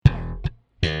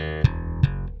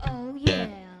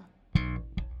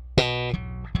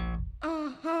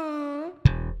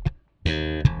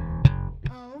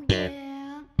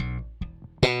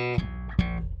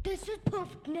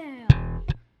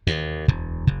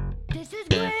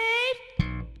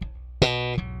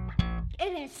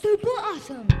super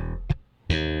awesome.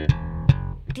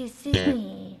 This is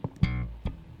me.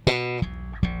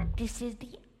 This is the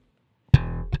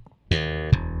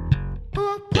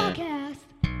podcast.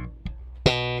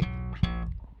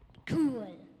 Cool.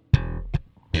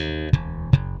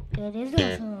 It is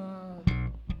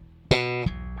awesome.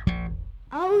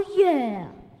 Oh yeah.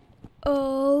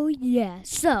 Oh yeah.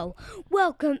 So,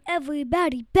 welcome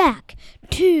everybody back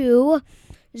to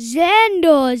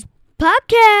Xander's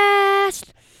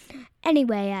podcast.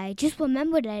 Anyway, I just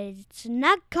remembered that it's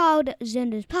not called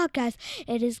Xander's podcast.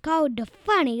 It is called The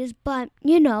Funnies, but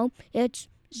it's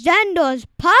Xander's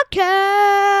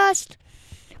podcast.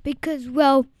 Because,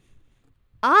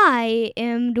 I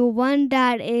am the one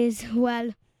that is,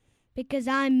 because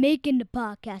I'm making the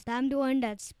podcast. I'm the one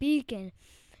that's speaking.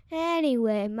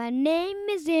 Anyway, my name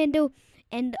is Xander,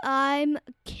 and I'm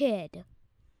a kid.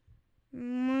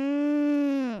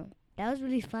 That was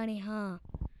really funny, huh?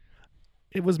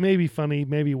 It was maybe funny,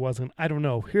 maybe it wasn't. I don't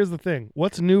know. Here's the thing.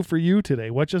 What's new for you today?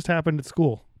 What just happened at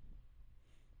school?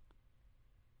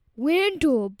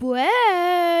 Winter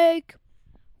break.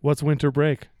 What's winter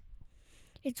break?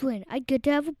 It's when I get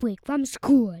to have a break from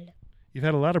school. You've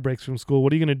had a lot of breaks from school.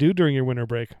 What are you going to do during your winter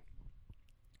break?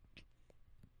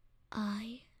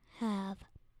 I have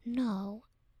no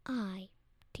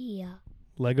idea.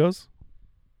 Legos?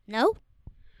 No?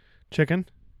 Chicken?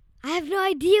 I have no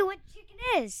idea what chicken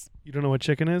is. You don't know what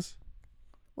chicken is?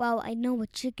 Well, I know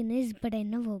what chicken is, but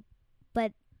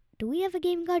But do we have a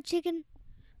game called chicken?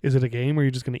 Is it a game or are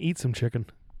you just going to eat some chicken?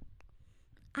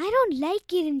 I don't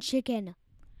like eating chicken.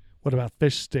 What about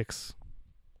fish sticks?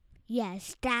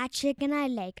 Yes, that chicken I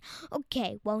like.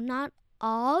 Okay, well, not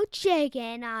all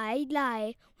chicken I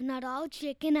like. Not all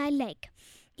chicken I like.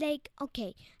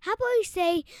 Okay, how about we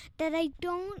say that I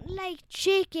don't like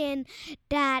chicken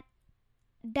that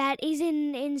is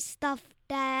in stuff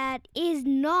that is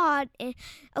not in,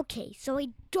 okay, so I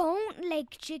don't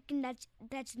like chicken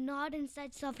that's not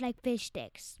inside stuff like fish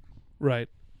sticks. Right.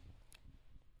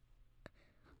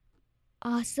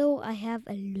 Also, I have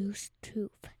a loose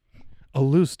tooth. A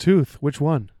loose tooth? Which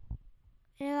one?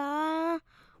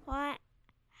 What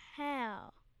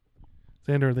hell?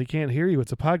 Xander, they can't hear you.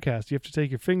 It's a podcast. You have to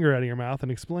take your finger out of your mouth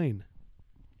and explain.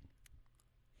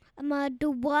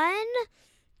 The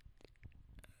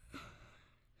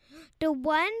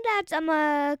one that's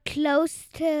close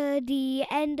to the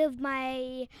end of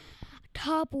my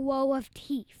top row of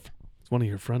teeth. It's one of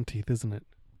your front teeth, isn't it?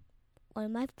 One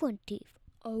of my front teeth.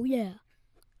 Oh, yeah.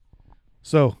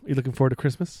 So, you looking forward to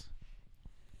Christmas?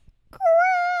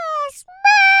 Christmas!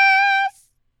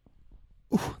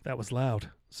 Ooh, that was loud.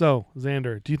 So,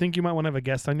 Xander, do you think you might want to have a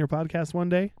guest on your podcast one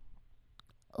day?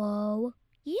 Oh,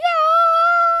 yeah!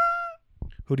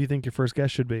 Who do you think your first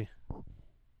guest should be?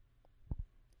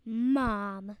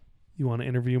 Mom. You want to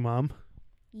interview Mom?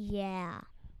 Yeah.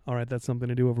 All right, that's something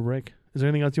to do over break. Is there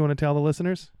anything else you want to tell the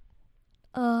listeners?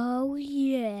 Oh,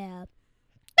 yeah.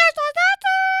 This was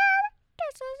awesome!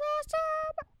 This was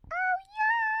awesome! Oh,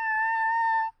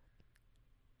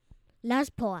 yeah!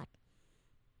 Last part.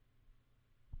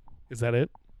 Is that it?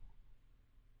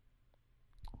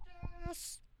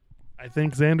 Yes. I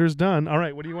think Xander's done. All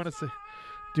right, what do you want to say?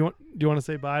 Do you want to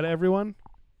say bye to everyone?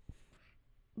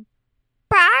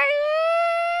 Bye!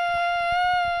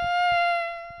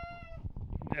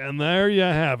 And there you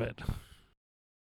have it.